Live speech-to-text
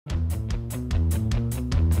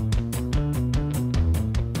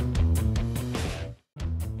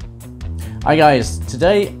Hi guys,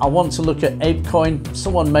 today I want to look at Apecoin.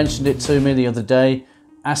 Someone mentioned it to me the other day,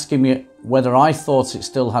 asking me whether I thought it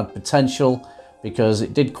still had potential because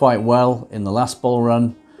it did quite well in the last bull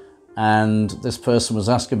run. And this person was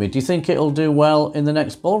asking me, do you think it'll do well in the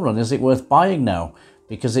next bull run? Is it worth buying now?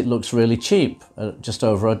 Because it looks really cheap, just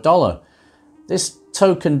over $1. This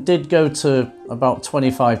token did go to about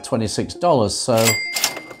 $25, $26. So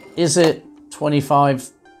is it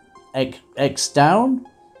 25x down?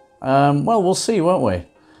 Well, we'll see, won't we?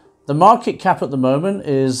 The market cap at the moment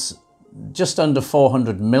is just under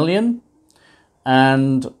 400 million,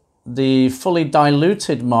 and the fully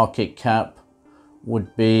diluted market cap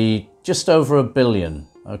would be just over $1 billion.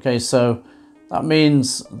 Okay, so that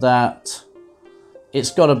means that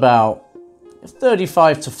it's got about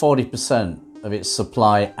 35 to 40% of its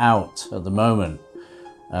supply out at the moment.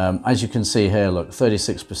 As you can see here, look,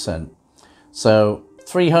 36%. So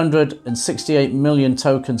 368 million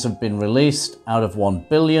tokens have been released out of 1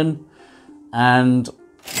 billion. And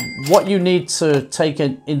what you need to take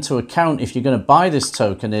into account if you're going to buy this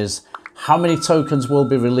token is how many tokens will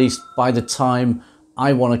be released by the time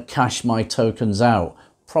I want to cash my tokens out,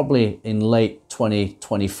 probably in late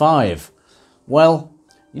 2025. Well,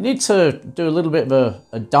 you need to do a little bit of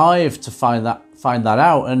a dive to find that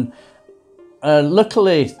out. And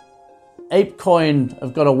luckily, Apecoin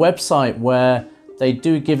have got a website where they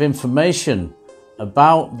do give information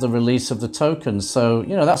about the release of the tokens. So,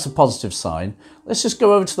 you know, that's a positive sign. Let's just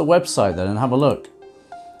go over to the website then and have a look.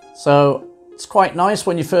 So it's quite nice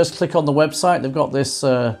when you first click on the website. They've got this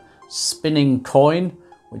spinning coin,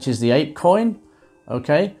 which is the Apecoin.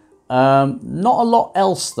 Okay. Not a lot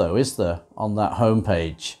else though, is there, on that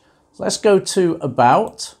homepage? So let's go to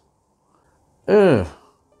About. No,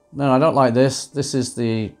 I don't like this. This is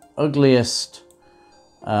the ugliest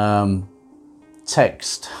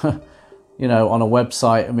text, you know, on a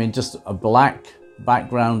website. I mean, just a black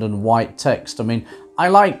background and white text. I mean, I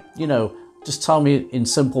like, you know, just tell me in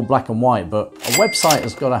simple black and white, but a website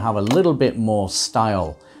has got to have a little bit more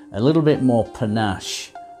style, a little bit more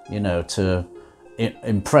panache, you know, to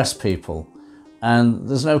impress people. And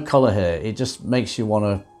there's no color here. It just makes you want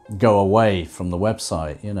to go away from the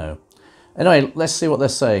website, you know. Anyway, let's see what they're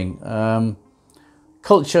saying.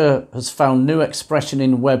 Culture has found new expression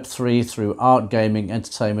in Web3 through art, gaming,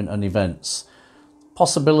 entertainment, and events.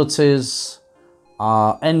 Possibilities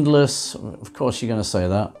are endless. Of course, you're going to say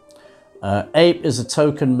that. Ape is a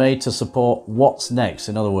token made to support what's next.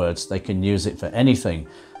 In other words, they can use it for anything.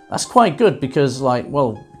 That's quite good because, like,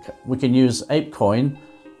 well, we can use Apecoin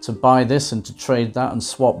to buy this and to trade that and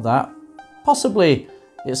swap that. Possibly,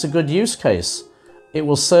 it's a good use case. It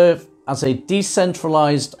will serve as a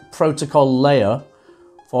decentralized protocol layer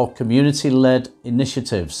for community-led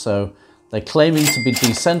initiatives. So they're claiming to be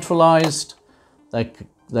decentralized.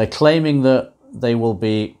 They're claiming that they will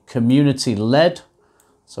be community-led.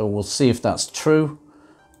 So we'll see if that's true.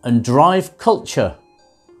 And drive culture.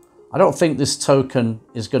 I don't think this token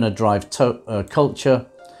is going to drive culture,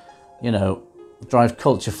 you know, drive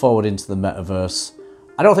culture forward into the metaverse.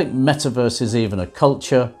 I don't think metaverse is even a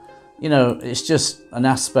culture. You know, it's just an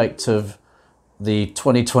aspect of the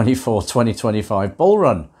 2024-2025 bull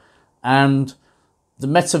run. And the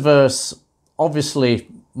metaverse obviously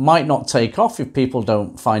might not take off if people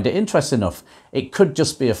don't find it interesting enough. It could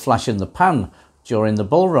just be a flash in the pan during the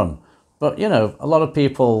bull run. But, you know, a lot of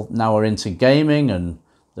people now are into gaming, and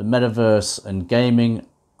the metaverse and gaming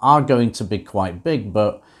are going to be quite big.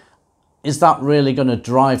 But is that really going to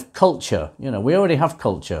drive culture? You know, we already have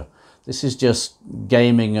culture. This is just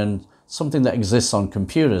gaming and something that exists on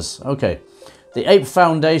computers. Okay. The Ape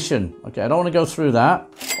Foundation, okay, I don't want to go through that,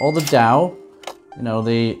 or the DAO, you know,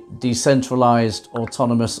 the Decentralized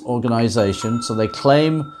Autonomous Organization. So they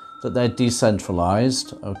claim that they're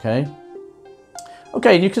decentralized, okay.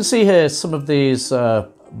 Okay, and you can see here some of these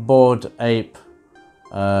Bored Ape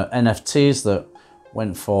NFTs that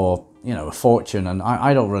went for, you know, a fortune, and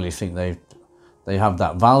I don't really think they have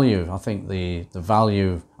that value. I think the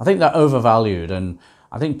value, I think they're overvalued, and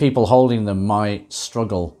I think people holding them might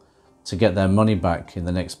struggle to get their money back in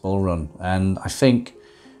the next bull run. And I think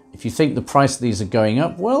if you think the price of these are going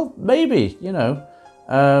up, well, maybe, you know,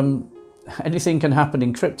 anything can happen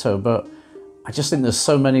in crypto, but I just think there's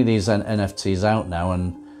so many of these NFTs out now,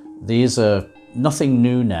 and these are nothing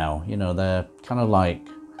new now. You know, they're kind of like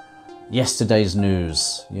yesterday's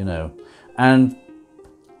news, you know. And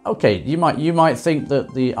okay, you might think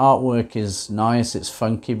that the artwork is nice, it's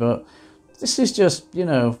funky, but this is just, you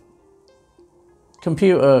know,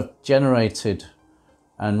 computer generated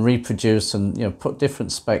and reproduced, and, you know, put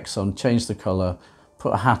different specs on, change the color,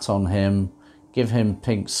 put a hat on him, give him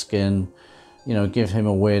pink skin, you know, give him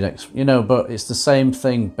a weird, you know, but it's the same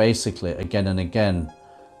thing basically again and again.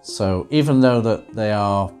 So even though that they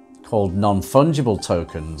are called non-fungible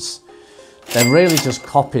tokens, they're really just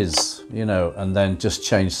copies, you know, and then just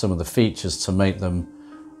change some of the features to make them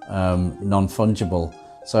non-fungible.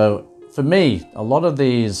 So for me, a lot of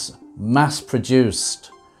these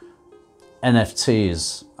mass-produced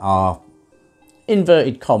NFTs are,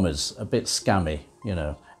 inverted commas, a bit scammy, you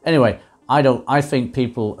know. Anyway, I think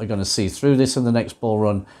people are going to see through this in the next bull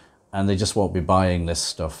run, and they just won't be buying this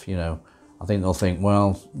stuff, you know. I think they'll think,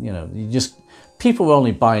 well, you know, people were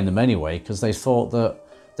only buying them anyway because they thought that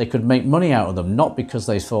they could make money out of them, not because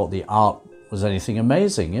they thought the art was anything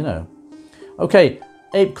amazing, you know. Okay,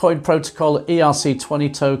 Apecoin protocol,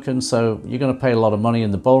 ERC20 token, so you're going to pay a lot of money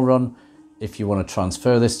in the bull run if you want to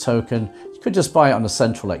transfer this token. You could just buy it on a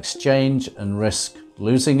central exchange and risk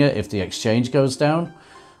losing it if the exchange goes down.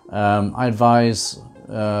 I advise,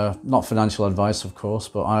 not financial advice of course,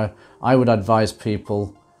 but I would advise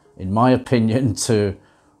people, in my opinion, to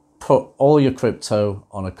put all your crypto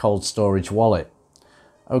on a cold storage wallet.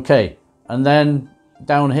 Okay, and then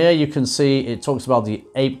down here you can see it talks about the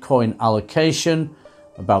Apecoin allocation,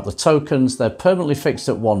 about the tokens. They're permanently fixed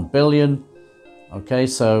at 1 billion. Okay,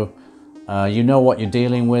 so you know what you're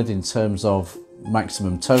dealing with in terms of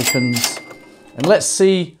maximum tokens. And let's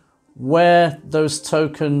see where those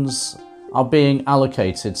tokens are being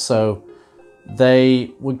allocated. So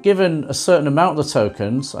they were given a certain amount of the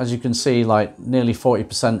tokens, as you can see, like nearly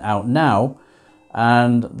 40% out now.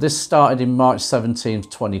 And this started in March 17th,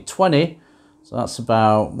 2020. So that's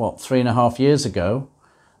about, what, 3.5 years ago.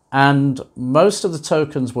 And most of the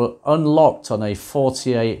tokens were unlocked on a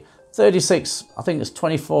 36, I think it's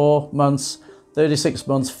 24 months, 36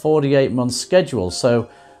 months, 48 months schedule. So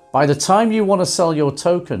by the time you want to sell your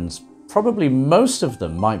tokens, probably most of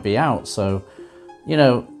them might be out. So, you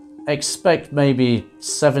know, expect maybe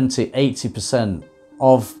 70, 80%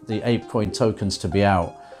 of the Apecoin tokens to be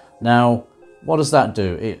out. Now, what does that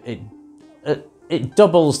do? It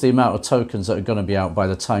doubles the amount of tokens that are going to be out by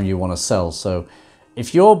the time you want to sell. So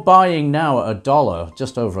if you're buying now at $1,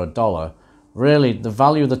 just over $1, really the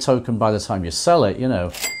value of the token by the time you sell it, you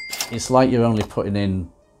know, it's like you're only putting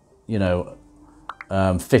in, you know,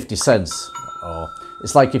 50 cents. Or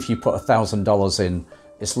it's like if you put $1,000 in,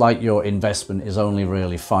 it's like your investment is only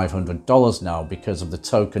really $500 now because of the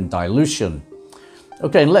token dilution.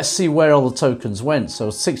 Okay, and let's see where all the tokens went. So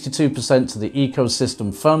 62% to the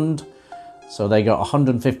ecosystem fund. So they got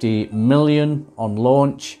 150 million on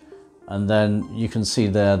launch. And then you can see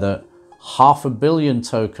there that 500 million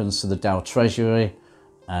tokens to the DAO Treasury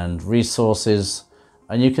and resources.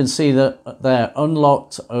 And you can see that they're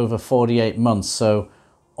unlocked over 48 months. So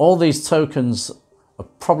all these tokens are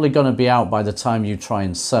probably going to be out by the time you try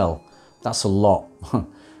and sell. That's a lot.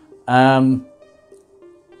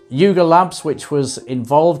 Yuga Labs, which was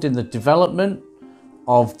involved in the development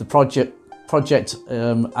of the project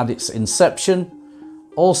at its inception,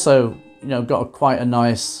 also, you know, got quite a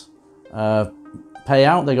nice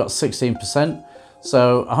payout. They got 16%.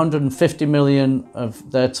 So 150 million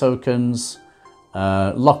of their tokens,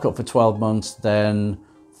 lock up for 12 months, then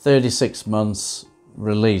 36 months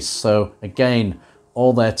release. So again,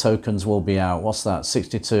 all their tokens will be out. What's that?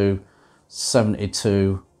 62,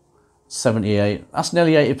 72, 78. That's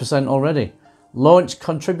nearly 80% already. Launch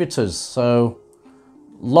contributors. So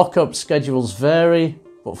lockup schedules vary,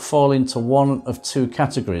 but fall into one of two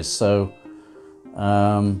categories. So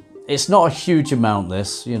it's not a huge amount,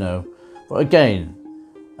 this, you know. But again,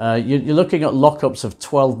 you're looking at lockups of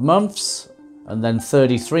 12 months and then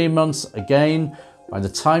 33 months. Again, by the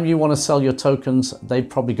time you want to sell your tokens, they've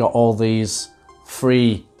probably got all these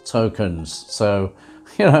free tokens. So,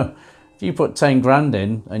 you know, if you put 10 grand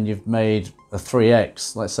in and you've made a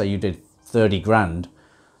 3x, let's say you did 30 grand,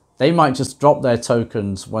 they might just drop their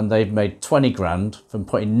tokens when they've made 20 grand from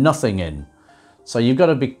putting nothing in. So you've got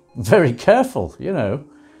to be very careful, you know,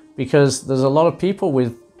 because there's a lot of people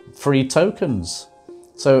with free tokens.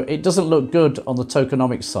 So it doesn't look good on the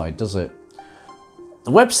tokenomics side, does it?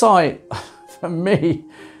 The website, for me,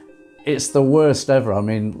 it's the worst ever. I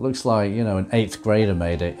mean, looks like, you know, an 8th grader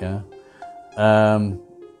made it, yeah.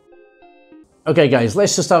 Okay guys,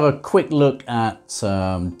 let's just have a quick look at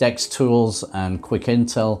DEX tools and quick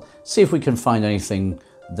intel. See if we can find anything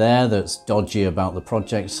there that's dodgy about the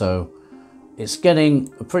project. So it's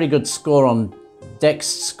getting a pretty good score on DEX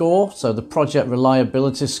score. So the project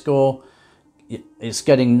reliability score, it's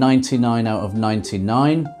getting 99 out of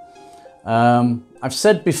 99. I've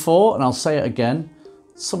said before, and I'll say it again,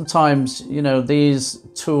 sometimes, you know, these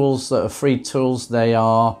tools that are free tools, they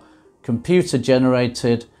are computer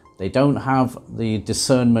generated. They don't have the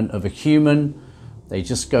discernment of a human. They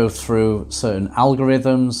just go through certain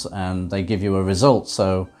algorithms and they give you a result.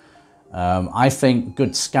 So I think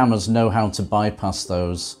good scammers know how to bypass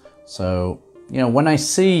those. So, you know, when I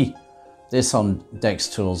see this on DEX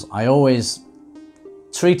tools, I always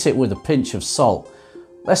treat it with a pinch of salt.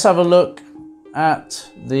 Let's have a look at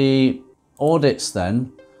the audits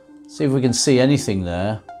then. See if we can see anything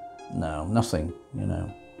there. No, nothing, you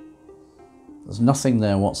know. There's nothing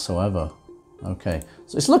there whatsoever. Okay,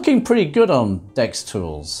 so it's looking pretty good on DEX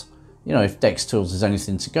tools. You know, if DEX tools is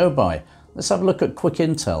anything to go by. Let's have a look at quick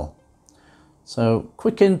intel. So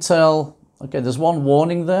quick intel, okay, there's one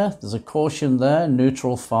warning there. There's a caution there,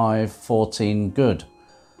 neutral 5, 14, good.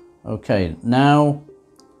 Okay, now,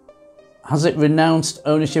 has it renounced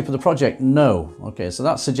ownership of the project? No. Okay, so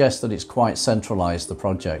that suggests that it's quite centralized, the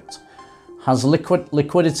project. Has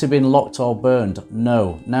liquidity been locked or burned?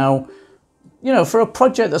 No. Now, you know, for a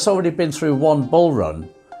project that's already been through one bull run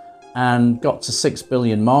and got to 6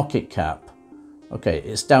 billion market cap, okay,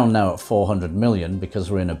 it's down now at 400 million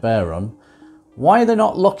because we're in a bear run. Why are they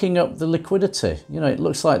not locking up the liquidity? You know, it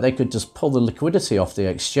looks like they could just pull the liquidity off the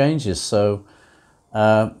exchanges. So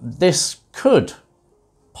this could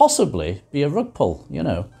possibly be a rug pull, you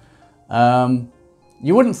know.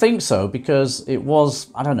 You wouldn't think so because it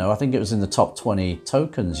was, I don't know, I think it was in the top 20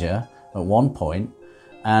 tokens, yeah, at one point.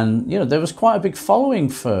 And, you know, there was quite a big following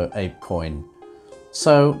for Apecoin.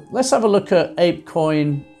 So let's have a look at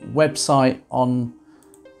Apecoin website on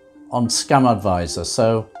Scam Advisor.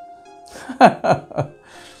 So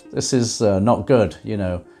this is not good, you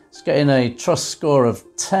know. It's getting a trust score of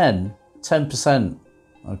 10%,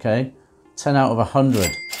 okay? 10 out of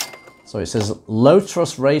 100. So it says low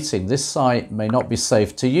trust rating. This site may not be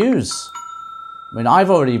safe to use. I mean,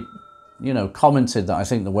 I've already, you know, commented that I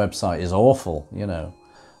think the website is awful, you know.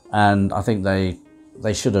 And I think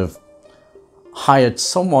they should have hired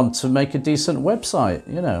someone to make a decent website,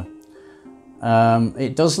 you know.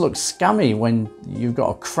 It does look scammy when you've got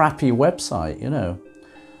a crappy website, you know.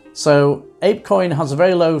 So Apecoin has a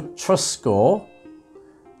very low trust score.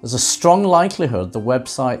 There's a strong likelihood the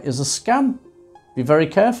website is a scam. Be very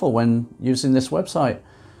careful when using this website.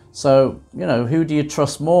 So, you know, who do you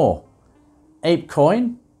trust more?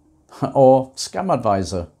 Apecoin or Scam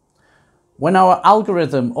Advisor? When our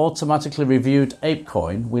algorithm automatically reviewed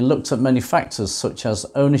Apecoin, we looked at many factors such as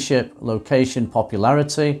ownership, location,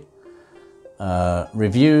 popularity,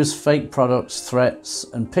 reviews, fake products, threats,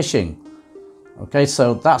 and phishing. Okay,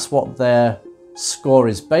 so that's what their score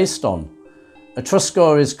is based on. A trust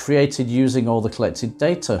score is created using all the collected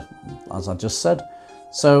data, as I just said.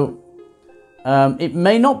 So it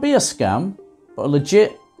may not be a scam, but a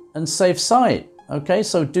legit and safe site. Okay,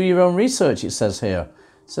 so do your own research, it says here.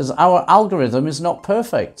 It says our algorithm is not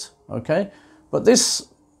perfect, okay? But this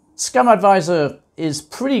Scam Advisor is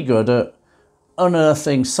pretty good at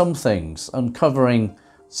unearthing some things, uncovering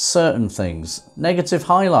certain things, negative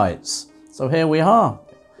highlights. So here we are.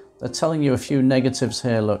 They're telling you a few negatives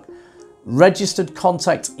here, look. Registered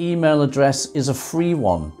contact email address is a free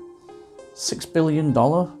one. $6 billion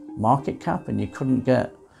market cap and you couldn't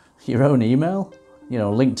get your own email, you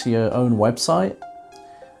know, linked to your own website.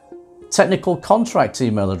 Technical contract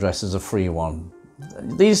email address is a free one.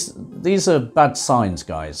 These are bad signs,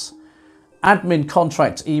 guys. Admin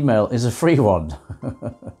contract email is a free one.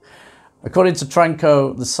 According to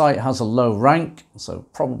Tranco, the site has a low rank, so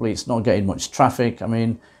probably it's not getting much traffic. I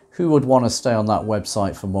mean, who would want to stay on that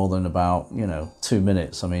website for more than about, you know, 2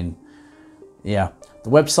 minutes? I mean, yeah. The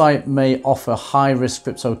website may offer high-risk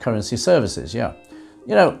cryptocurrency services, yeah.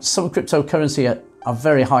 You know, some cryptocurrency are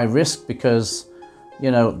very high risk because,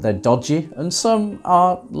 you know, they're dodgy, and some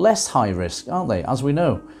are less high risk, aren't they? As we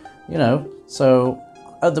know, you know. So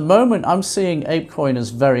at the moment, I'm seeing Apecoin as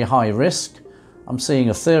very high risk. I'm seeing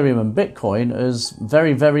Ethereum and Bitcoin as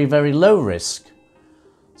very, very, very low risk.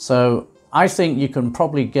 So I think you can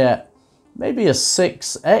probably get maybe a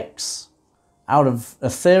 6x out of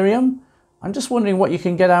Ethereum. I'm just wondering what you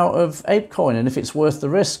can get out of Apecoin and if it's worth the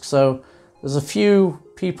risk. So there's a few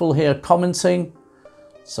people here commenting.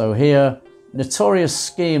 So here, notorious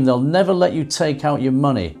scheme, they'll never let you take out your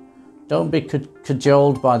money. Don't be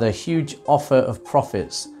cajoled by their huge offer of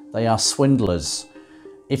profits. They are swindlers.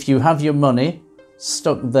 If you have your money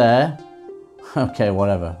stuck there, okay,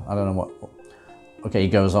 whatever. I don't know what. Okay, he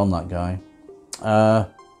goes on, that guy.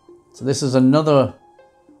 So this is another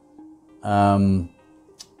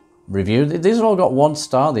review. These have all got 1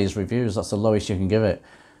 star, these reviews. That's the lowest you can give it.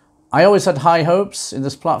 I always had high hopes in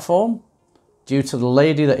this platform. Due to the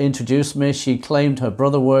lady that introduced me, she claimed her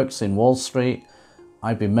brother works in Wall Street.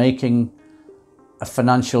 I'd be making a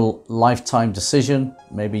financial lifetime decision.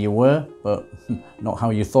 Maybe you were, but not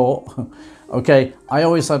how you thought. Okay, I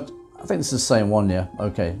think this is the same one, yeah.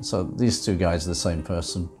 Okay, so these two guys are the same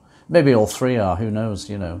person. Maybe all three are, who knows,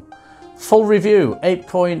 you know. Full review.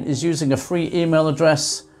 Apecoin is using a free email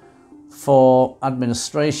address for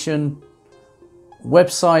administration.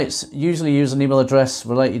 Websites usually use an email address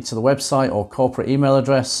related to the website or corporate email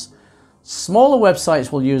address. Smaller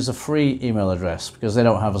websites will use a free email address because they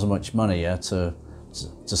don't have as much money to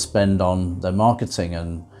spend on their marketing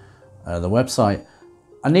and the website.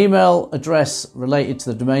 An email address related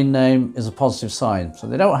to the domain name is a positive sign. So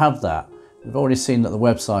they don't have that. We've already seen that the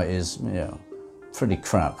website is, you know, pretty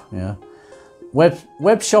crap. Yeah.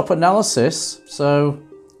 Web shop analysis. So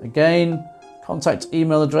again, contact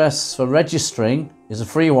email address for registering is a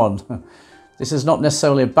free one. This is not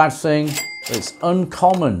necessarily a bad thing, but it's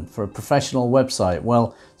uncommon for a professional website.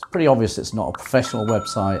 Well, it's pretty obvious it's not a professional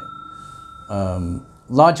website.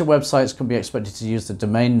 Larger websites can be expected to use the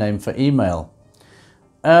domain name for email.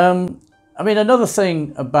 I mean, another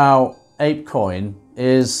thing about Apecoin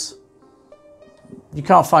is you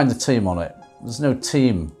can't find the team on it. There's no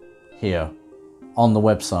team here on the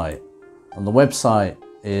website. And the website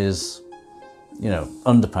is, you know,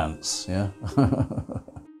 underpants, yeah?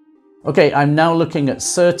 Okay, I'm now looking at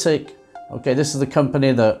Certic. Okay, this is the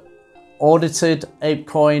company that audited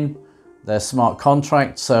Apecoin, their smart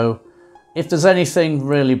contract. So if there's anything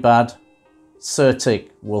really bad,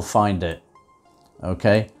 Certic will find it.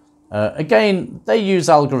 Okay, again, they use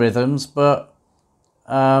algorithms, but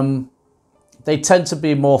they tend to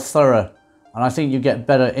be more thorough. And I think you get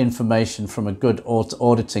better information from a good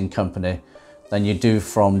auditing company than you do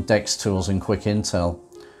from Dex Tools and Quick Intel.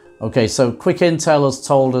 Okay, so Quick Intel has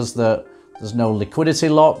told us that there's no liquidity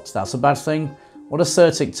locked. That's a bad thing. What is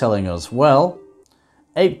Certic telling us? Well,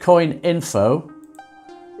 Apecoin info,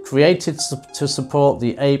 created to support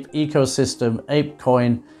the Ape ecosystem,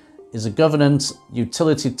 Apecoin is a governance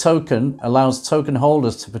utility token, allows token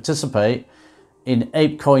holders to participate in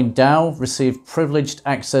Apecoin DAO, receive privileged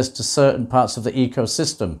access to certain parts of the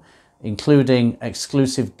ecosystem, including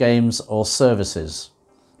exclusive games or services.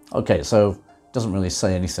 Okay, so it doesn't really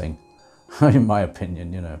say anything, in my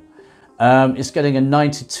opinion, you know. It's getting a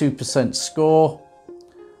 92% score.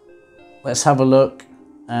 Let's have a look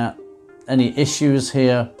at any issues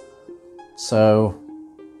here. So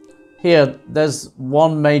here, there's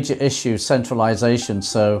one major issue, centralization.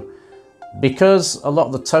 So because a lot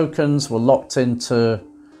of the tokens were locked into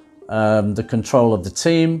the control of the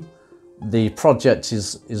team, the project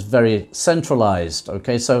is very centralized.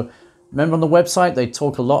 Okay, so remember on the website, they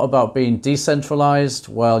talk a lot about being decentralized.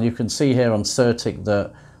 Well, you can see here on Certic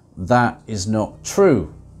that that is not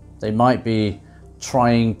true. They might be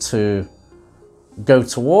trying to go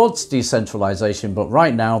towards decentralization, but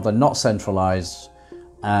right now they're not centralized.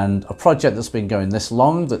 And a project that's been going this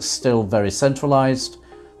long, that's still very centralized,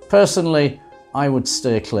 personally, I would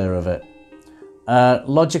steer clear of it.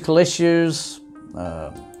 Logical issues,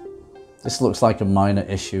 this looks like a minor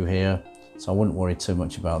issue here, so I wouldn't worry too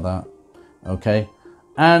much about that. Okay,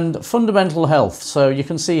 and fundamental health. So you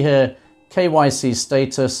can see here, KYC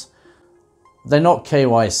status. They're not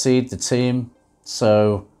KYC'd, the team,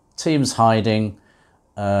 so team's hiding.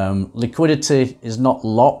 Liquidity is not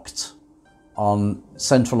locked on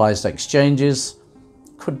centralized exchanges.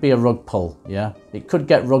 Could be a rug pull, yeah? It could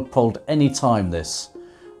get rug pulled anytime, this.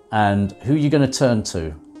 And who are you going to turn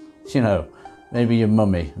to? You know, maybe your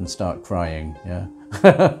mummy and start crying, yeah?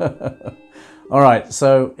 All right,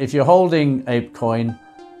 so if you're holding Apecoin,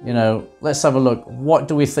 you know, let's have a look. What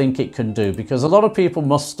do we think it can do? Because a lot of people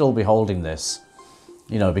must still be holding this,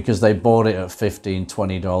 you know, because they bought it at $15,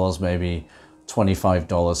 $20, maybe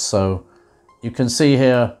 $25. So you can see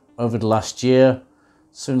here over the last year,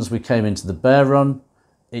 as soon as we came into the bear run,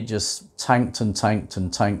 it just tanked and tanked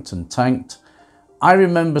and tanked and tanked. I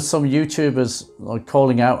remember some YouTubers like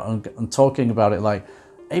calling out and talking about it like,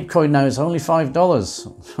 Apecoin now is only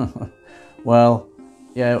 $5. Well,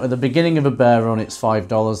 yeah, at the beginning of a bear run, it's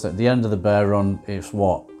 $5. At the end of the bear run, it's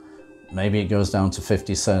what? Maybe it goes down to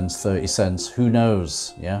 50 cents, 30 cents, who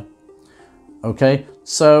knows, yeah? Okay,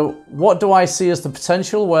 so what do I see as the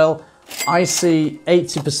potential? Well, I see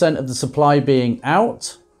 80% of the supply being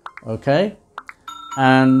out, okay?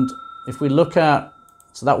 And if we look at,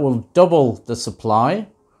 so that will double the supply.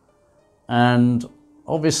 And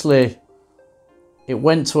obviously it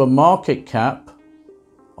went to a market cap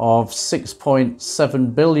of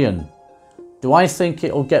 6.7 billion. Do I think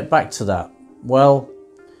it'll get back to that? Well,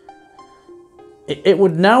 it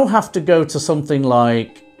would now have to go to something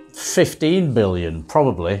like 15 billion,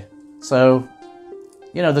 probably. So,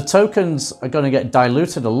 you know, the tokens are going to get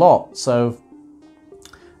diluted a lot. So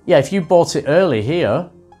yeah, if you bought it early here,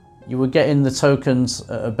 you were getting the tokens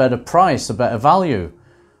at a better price, a better value.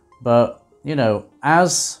 But, you know,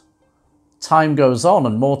 as time goes on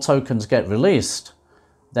and more tokens get released,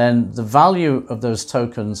 then the value of those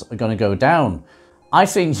tokens are going to go down. I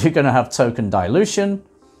think you're going to have token dilution.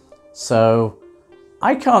 So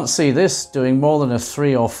I can't see this doing more than a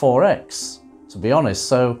 3 or 4x, to be honest.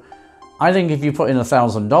 So I think if you put in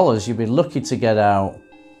 $1,000, you'd be lucky to get out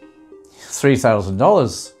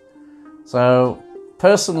 $3,000. So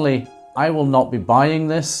personally, I will not be buying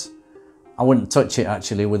this. I wouldn't touch it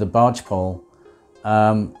actually with a barge pole.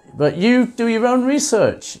 But you do your own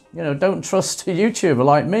research. You know, don't trust a YouTuber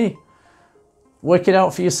like me. Work it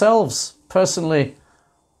out for yourselves. Personally,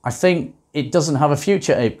 I think it doesn't have a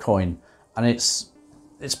future, Apecoin, and it's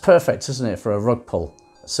perfect, isn't it, for a rug pull?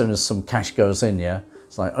 As soon as some cash goes in, yeah,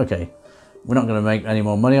 it's like, okay, we're not going to make any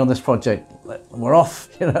more money on this project. We're off,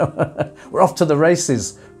 you know, we're off to the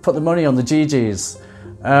races. Put the money on the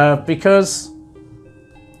GGs, because,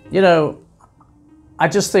 you know, I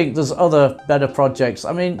just think there's other better projects.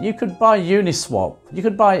 I mean, you could buy Uniswap, you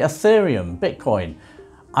could buy Ethereum, Bitcoin.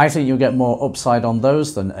 I think you'll get more upside on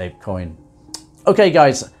those than Apecoin. Okay,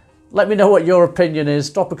 guys, let me know what your opinion is.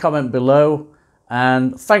 Drop a comment below.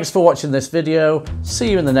 And thanks for watching this video. See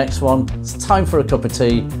you in the next one. It's time for a cup of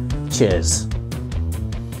tea. Cheers.